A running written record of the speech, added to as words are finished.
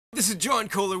This is John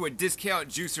Kohler with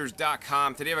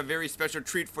DiscountJuicers.com. Today I have a very special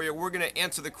treat for you. We're going to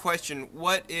answer the question,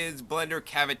 what is blender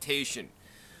cavitation?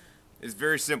 It's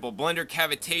very simple. Blender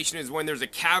cavitation is when there's a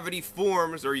cavity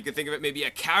forms, or you can think of it maybe a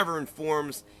cavern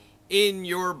forms in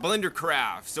your blender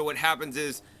carafe. So what happens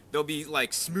is there'll be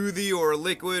like smoothie or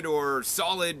liquid or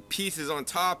solid pieces on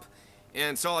top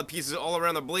and solid pieces all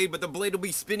around the blade, but the blade will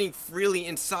be spinning freely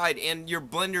inside and your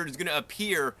blender is going to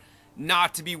appear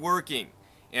not to be working.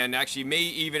 And actually may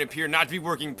even appear not to be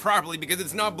working properly because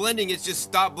it's not blending, it's just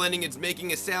stopped blending, it's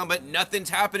making a sound, but nothing's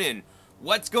happening.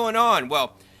 What's going on?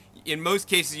 Well, in most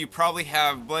cases you probably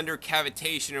have blender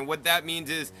cavitation, and what that means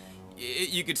is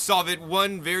you could solve it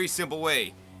one very simple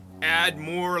way. Add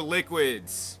more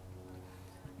liquids.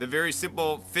 The very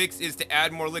simple fix is to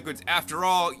add more liquids. After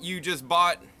all, you just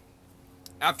bought,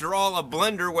 a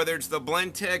blender, whether it's the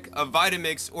Blendtec, a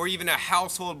vita-mix, or even a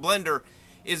household blender,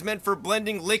 is meant for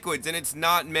blending liquids, and it's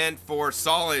not meant for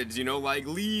solids, like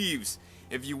leaves.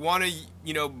 If you want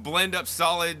to, blend up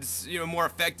solids, more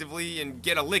effectively and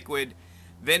get a liquid,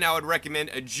 then I would recommend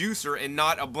a juicer and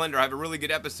not a blender. I have a really good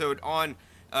episode on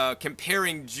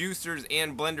comparing juicers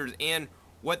and blenders and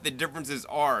what the differences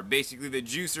are. Basically, the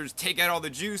juicers take out all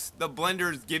the juice. The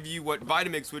blenders give you what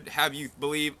Vitamix would have you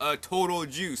believe, a total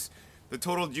juice. The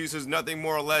total juice is nothing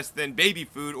more or less than baby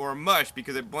food or mush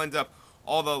because it blends up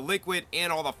all the liquid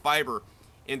and all the fiber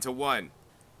into one.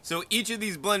 So each of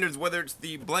these blenders, whether it's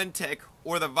the Blendtec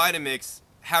or the Vita-mix,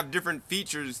 have different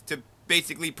features to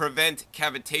basically prevent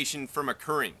cavitation from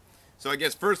occurring. So I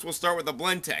guess first we'll start with the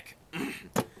Blendtec.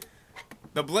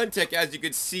 The Blendtec, as you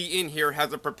can see in here,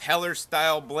 has a propeller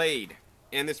style blade.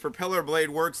 And this propeller blade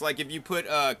works like if you put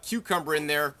a cucumber in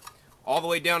there all the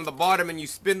way down to the bottom and you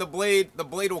spin the blade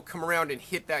will come around and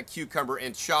hit that cucumber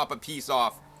and chop a piece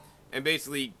off and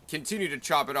basically continue to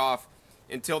chop it off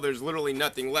until there's literally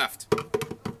nothing left.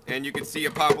 And you can see a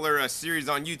popular series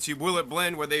on YouTube, Will It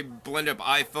Blend, where they blend up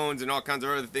iPhones and all kinds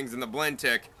of other things in the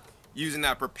Blendtec using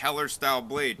that propeller style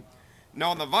blade.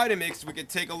 Now on the Vitamix, we could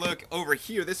take a look over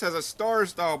here. This has a star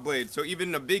style blade, so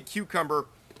even a big cucumber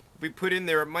we put in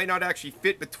there, it might not actually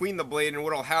fit between the blade, and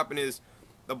what will happen is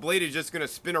the blade is just going to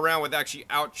spin around with actually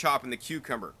out chopping the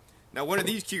cucumber. Now one of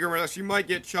these cucumbers actually might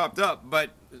get chopped up, but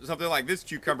something like this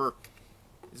cucumber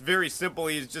is very simple.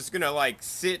 He's just gonna like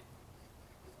sit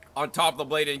on top of the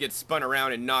blade and get spun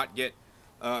around and not get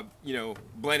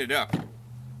blended up.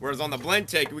 Whereas on the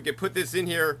Blendtec, we could put this in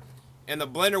here and the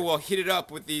blender will hit it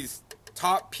up with these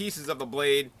top pieces of the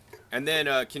blade and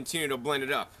then continue to blend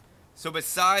it up. So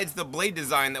besides the blade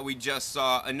design that we just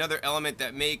saw, another element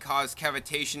that may cause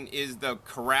cavitation is the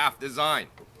Carafe Design.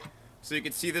 So you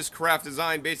can see this Carafe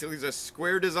Design basically is a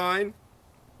square design,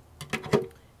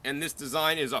 and this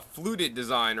design is a fluted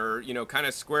design, or kind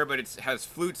of square, but it has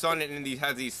flutes on it, and it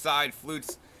has these side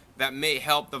flutes that may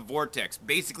help the vortex.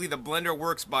 Basically, the blender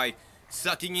works by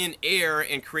sucking in air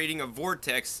and creating a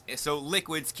vortex so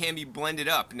liquids can be blended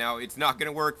up. Now, it's not going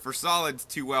to work for solids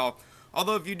too well,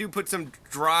 although if you do put some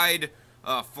dried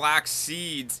flax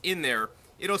seeds in there,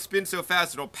 it'll spin so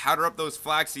fast it'll powder up those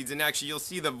flax seeds, and actually you'll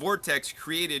see the vortex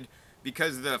created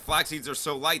because the flax seeds are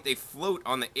so light they float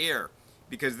on the air,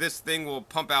 because this thing will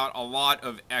pump out a lot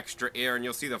of extra air, and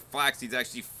you'll see the flax seeds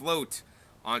actually float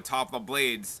on top of the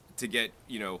blades to get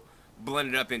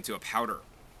blended up into a powder.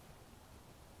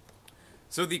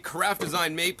 So the Carafe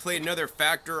Design may play another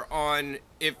factor on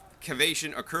if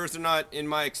cavation occurs or not. In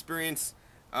my experience,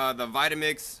 the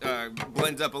Vitamix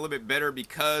blends up a little bit better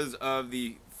because of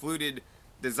the fluted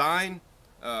design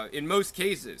in most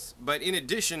cases, but in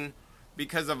addition,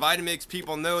 because of Vitamix,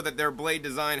 people know that their blade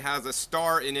design has a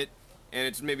star in it, and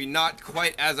it's maybe not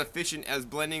quite as efficient as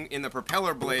blending in the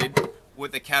propeller blade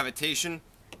with the cavitation.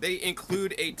 They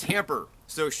include a tamper.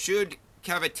 So should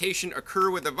cavitation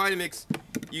occur with the Vitamix,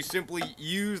 you simply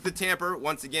use the tamper.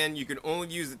 Once again, you can only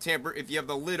use the tamper if you have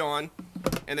the lid on,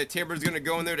 and the tamper is going to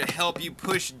go in there to help you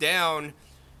push down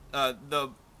the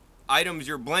items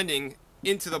you're blending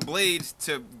into the blades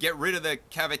to get rid of the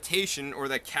cavitation or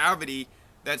the cavity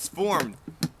that's formed.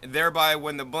 And thereby,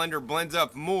 when the blender blends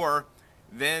up more,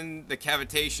 then the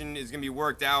cavitation is going to be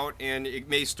worked out and it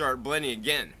may start blending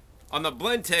again. On the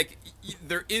Blendtec,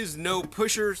 there is no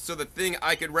pusher, so the thing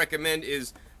I could recommend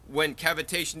is when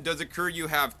cavitation does occur, you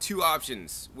have two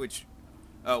options, which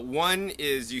one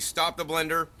is you stop the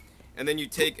blender and then you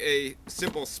take a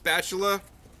simple spatula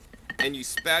and you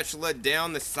spatula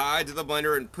down the sides of the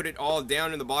blender and put it all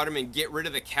down in the bottom and get rid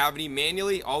of the cavity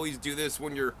manually. Always do this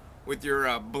when you're with your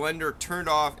blender turned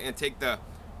off, and take the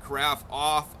carafe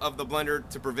off of the blender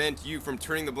to prevent you from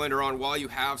turning the blender on while you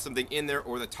have something in there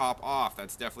or the top off.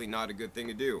 That's definitely not a good thing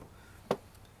to do.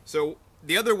 So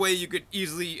The other way you could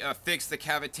easily fix the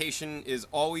cavitation is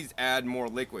always add more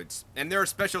liquids. And there are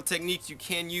special techniques you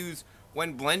can use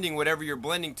when blending whatever you're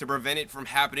blending to prevent it from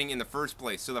happening in the first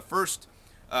place. So the first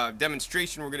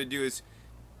demonstration we're going to do is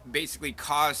basically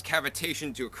cause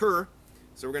cavitation to occur.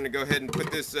 So we're going to go ahead and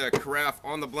put this carafe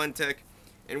on the Blendtec.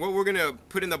 And what we're going to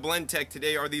put in the Blendtec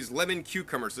today are these lemon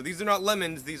cucumbers. So these are not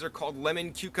lemons, these are called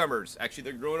lemon cucumbers. Actually,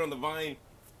 they're growing on the vine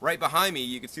right behind me.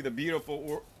 You can see the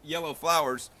beautiful yellow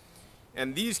flowers.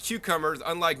 And these cucumbers,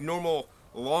 unlike normal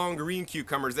long green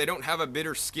cucumbers, they don't have a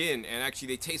bitter skin, and actually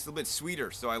they taste a little bit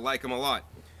sweeter, so I like them a lot.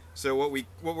 So what we're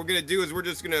going to do is we're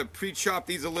just going to pre-chop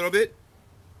these a little bit.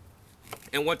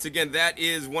 And once again, that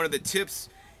is one of the tips.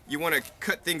 You want to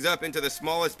cut things up into the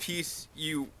smallest piece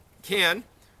you can.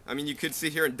 I mean, you could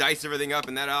sit here and dice everything up,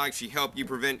 and that'll actually help you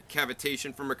prevent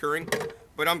cavitation from occurring.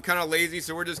 But I'm kind of lazy,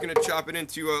 so we're just going to chop it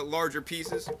into larger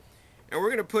pieces. And we're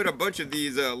going to put a bunch of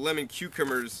these lemon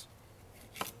cucumbers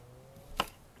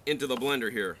into the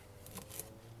blender here.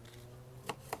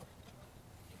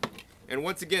 And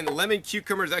once again, lemon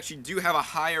cucumbers actually do have a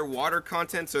higher water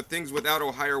content, so things without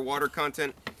a higher water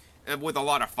content and with a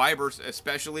lot of fibers,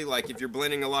 especially like if you're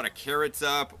blending a lot of carrots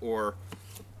up or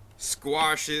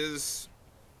squashes,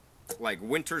 like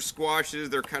winter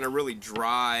squashes, they're kind of really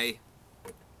dry,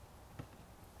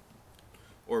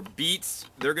 or beets,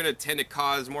 they're going to tend to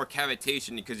cause more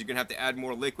cavitation because you're going to have to add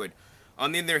more liquid.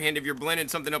 On the other hand, if you're blending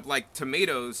something up like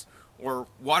tomatoes or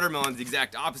watermelons, the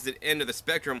exact opposite end of the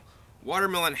spectrum,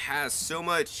 watermelon has so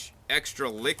much extra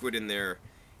liquid in there,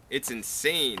 it's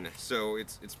insane. So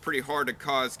it's pretty hard to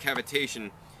cause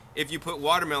cavitation if you put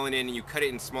watermelon in and you cut it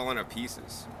in small enough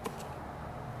pieces.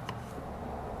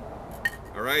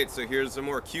 Alright, so here's some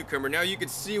more cucumber. Now you can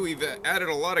see we've added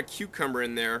a lot of cucumber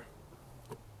in there.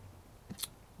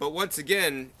 But once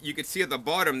again, you can see at the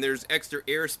bottom there's extra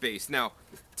airspace. Now,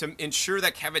 to ensure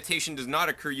that cavitation does not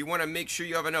occur, you want to make sure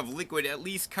you have enough liquid at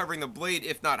least covering the blade,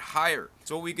 if not higher.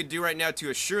 So what we could do right now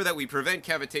to assure that we prevent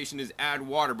cavitation is add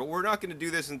water. But we're not going to do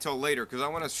this until later because I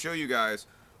want to show you guys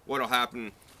what will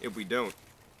happen if we don't.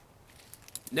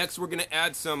 Next, we're going to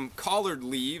add some collard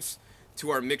leaves to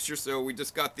our mixture. So we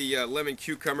just got the lemon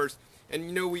cucumbers. And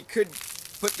you know, we could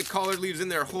put the collard leaves in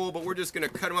there whole, but we're just going to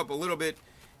cut them up a little bit.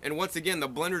 And once again, the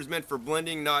blender is meant for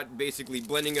blending, not basically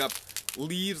blending up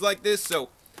leaves like this. So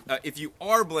if you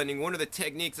are blending, one of the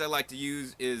techniques I like to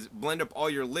use is blend up all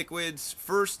your liquids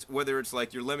first, whether it's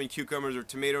like your lemon cucumbers or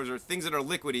tomatoes or things that are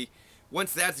liquidy.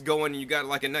 Once that's going and you got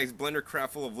like a nice blender carafe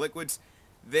full of liquids,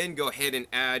 then go ahead and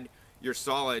add your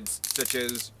solids, such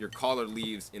as your collard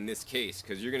leaves in this case,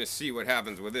 because you're going to see what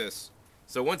happens with this.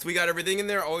 So once we got everything in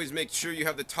there, always make sure you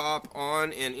have the top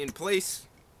on and in place.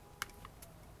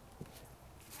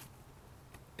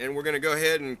 And we're going to go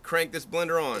ahead and crank this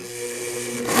blender on.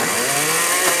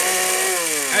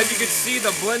 As you can see, the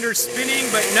blender's spinning,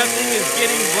 but nothing is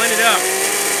getting blended up.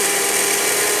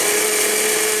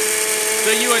 So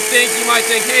you might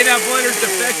think, hey, that blender's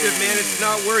defective, man. It's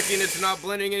not working. It's not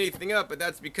blending anything up. But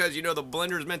that's because, you know, the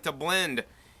blender's meant to blend.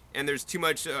 And there's too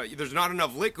much, there's not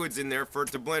enough liquids in there for it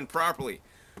to blend properly.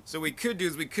 So what we could do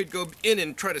is we could go in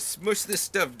and try to smush this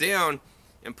stuff down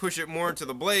and push it more into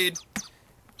the blade.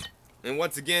 And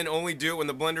once again, only do it when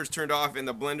the blender's turned off and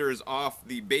the blender is off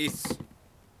the base.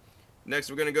 Next,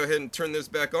 we're going to go ahead and turn this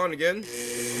back on again. Now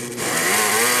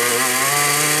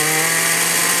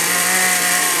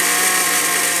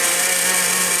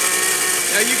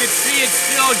you can see it's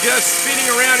still just spinning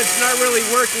around. It's not really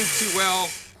working too well.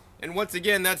 And once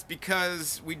again, that's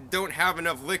because we don't have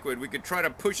enough liquid. We could try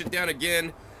to push it down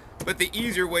again, but the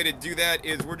easier way to do that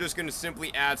is we're just going to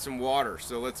simply add some water.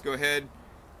 So let's go ahead.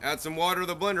 Add some water to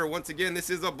the blender. Once again, this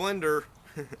is a blender.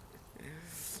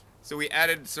 So we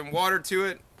added some water to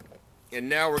it. And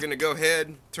now we're going to go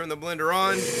ahead, turn the blender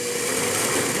on.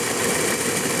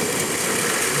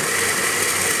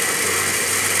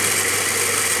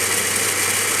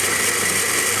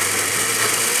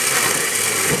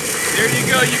 There you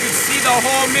go. You can see the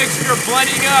whole mixture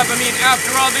blending up. I mean,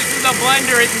 after all, this is a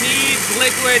blender. It needs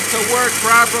liquid to work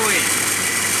properly.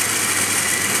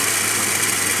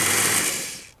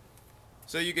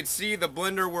 So you can see the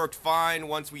blender worked fine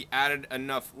once we added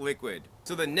enough liquid.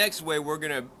 So the next way we're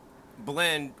going to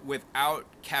blend without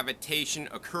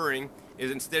cavitation occurring is,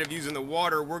 instead of using the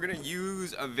water, we're going to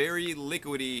use a very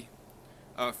liquidy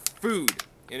food.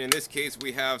 And in this case,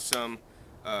 we have some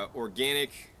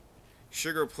organic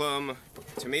sugar plum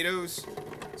tomatoes.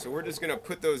 So we're just going to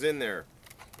put those in there.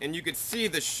 And you can see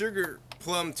the sugar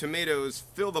plum tomatoes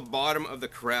fill the bottom of the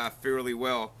carafe fairly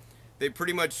well. They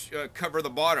pretty much cover the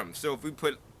bottom. So if we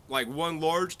put like one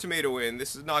large tomato in,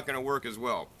 this is not going to work as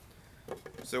well.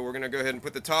 So we're going to go ahead and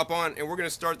put the top on, and we're going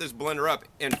to start this blender up.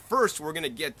 And first, we're going to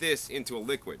get this into a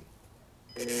liquid.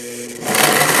 As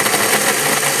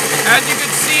you can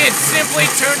see, it simply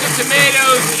turns the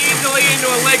tomatoes easily into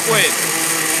a liquid.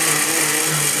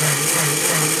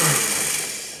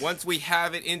 Once we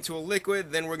have it into a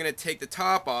liquid, then we're going to take the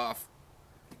top off.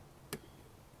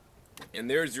 And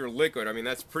there's your liquid. I mean,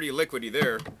 that's pretty liquidy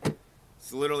there.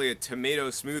 It's literally a tomato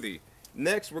smoothie.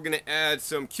 Next, we're going to add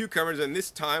some cucumbers, and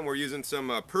this time we're using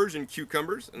some Persian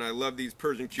cucumbers. And I love these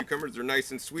Persian cucumbers. They're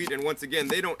nice and sweet, and once again,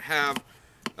 they don't have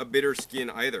a bitter skin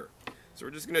either. So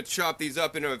we're just going to chop these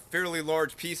up into fairly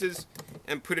large pieces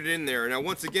and put it in there. Now,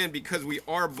 once again, because we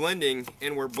are blending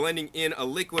and we're blending in a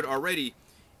liquid already,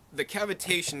 the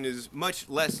cavitation is much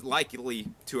less likely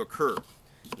to occur.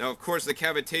 Now, of course, the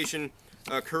cavitation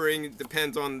occurring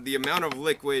depends on the amount of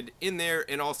liquid in there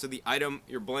and also the item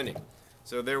you're blending.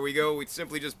 So there we go. We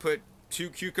simply just put 2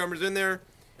 cucumbers in there,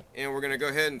 and we're going to go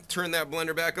ahead and turn that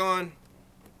blender back on.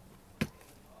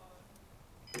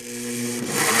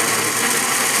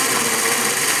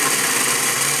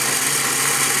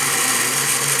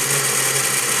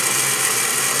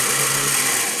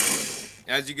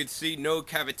 As you can see, no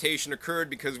cavitation occurred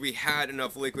because we had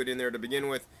enough liquid in there to begin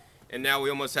with, and now we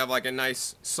almost have like a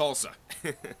nice salsa.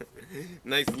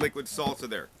 Nice liquid salsa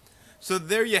there. So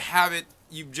there you have it.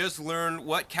 You've just learned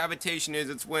what cavitation is.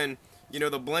 It's when, you know,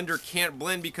 the blender can't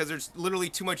blend because there's literally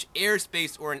too much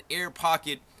airspace or an air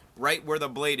pocket right where the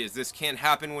blade is. This can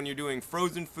happen when you're doing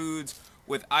frozen foods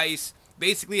with ice.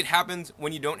 Basically, it happens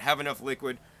when you don't have enough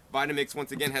liquid. vita-mix,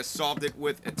 once again, has solved it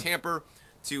with a tamper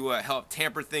to help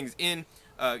tamper things in.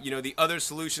 You know, the other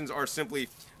solutions are simply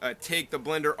take the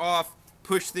blender off,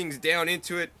 push things down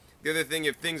into it. The other thing,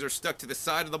 if things are stuck to the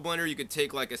side of the blender, you could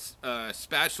take like a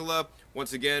spatula,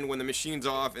 once again, when the machine's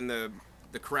off and the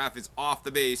carafe is off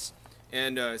the base,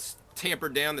 and tamper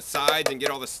down the sides and get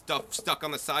all the stuff stuck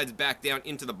on the sides back down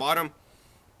into the bottom.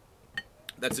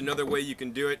 That's another way you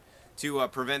can do it to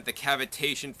prevent the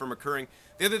cavitation from occurring.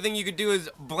 The other thing you could do is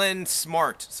blend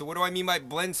smart. So what do I mean by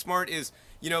blend smart is,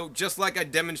 you know, just like I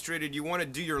demonstrated, you want to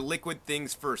do your liquid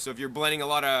things first. So if you're blending a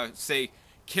lot of, say,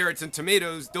 carrots and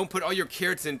tomatoes, don't put all your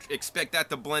carrots and expect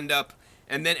that to blend up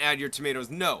and then add your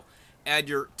tomatoes. No, add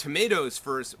your tomatoes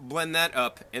first, blend that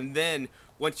up, and then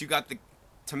once you got the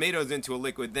tomatoes into a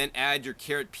liquid, then add your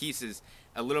carrot pieces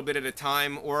a little bit at a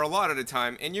time or a lot at a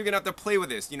time. And you're gonna have to play with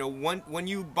this. You know, when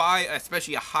you buy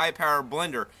especially a high power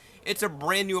blender, it's a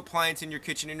brand new appliance in your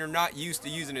kitchen and you're not used to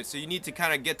using it, so you need to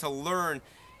kind of get to learn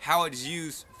how it's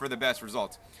used for the best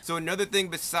results. So another thing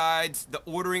besides the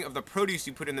ordering of the produce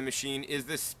you put in the machine is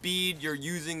the speed you're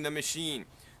using the machine.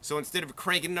 So instead of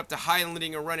cranking it up to high and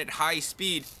letting it run at high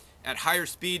speed, at higher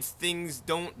speeds things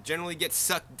don't generally get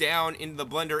sucked down into the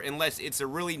blender unless it's a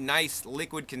really nice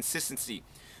liquid consistency.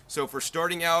 So for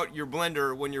starting out your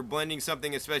blender, when you're blending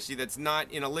something especially that's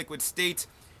not in a liquid state,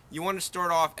 you want to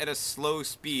start off at a slow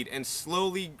speed and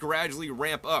slowly, gradually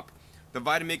ramp up. The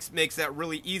vita-mix makes that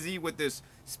really easy with this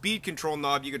speed control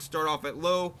knob. You could start off at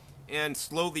low and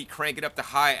slowly crank it up to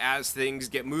high as things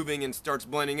get moving and starts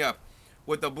blending up.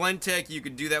 With the Blendtec, you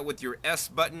could do that with your S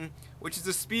button, which is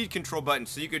a speed control button.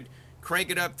 So you could crank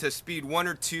it up to speed 1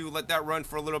 or 2, let that run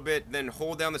for a little bit, then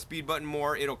hold down the speed button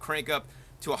more. It'll crank up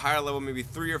to a higher level, maybe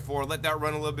 3 or 4, let that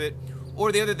run a little bit.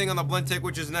 Or the other thing on the Blendtec,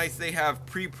 which is nice, they have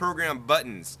pre-programmed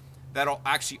buttons that'll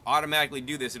actually automatically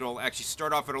do this. It'll actually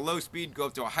start off at a low speed, go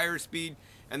up to a higher speed,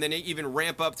 and then even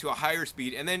ramp up to a higher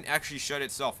speed, and then actually shut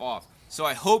itself off. So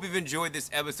I hope you've enjoyed this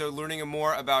episode, learning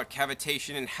more about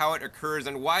cavitation and how it occurs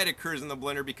and why it occurs in the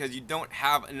blender, because you don't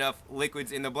have enough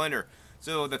liquids in the blender.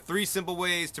 So the 3 simple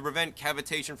ways to prevent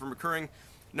cavitation from occurring.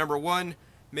 Number 1,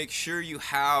 make sure you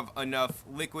have enough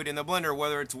liquid in the blender,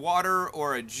 whether it's water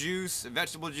or a juice, a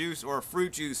vegetable juice, or a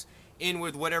fruit juice, in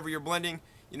with whatever you're blending.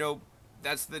 You know,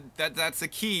 that's the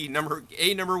key. Number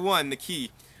 1, the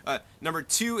key. Number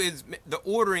 2 is the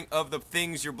ordering of the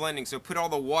things you're blending. So put all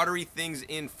the watery things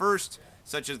in first,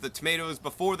 such as the tomatoes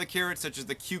before the carrots, such as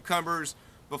the cucumbers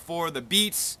before the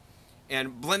beets,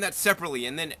 and blend that separately,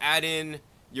 and then add in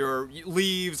your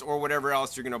leaves or whatever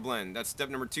else you're going to blend. That's step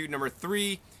number 2. Number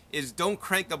 3 is don't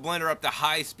crank the blender up to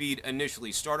high speed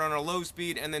initially. Start on a low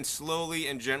speed and then slowly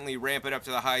and gently ramp it up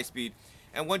to the high speed.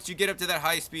 And once you get up to that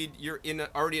high speed, you're in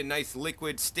already a nice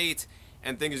liquid state,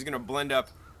 and things are going to blend up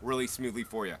really smoothly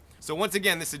for you. So once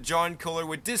again, this is John Kohler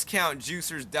with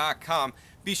DiscountJuicers.com.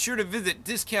 Be sure to visit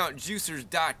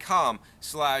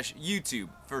DiscountJuicers.com/YouTube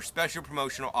for special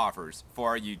promotional offers for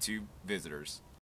our YouTube visitors.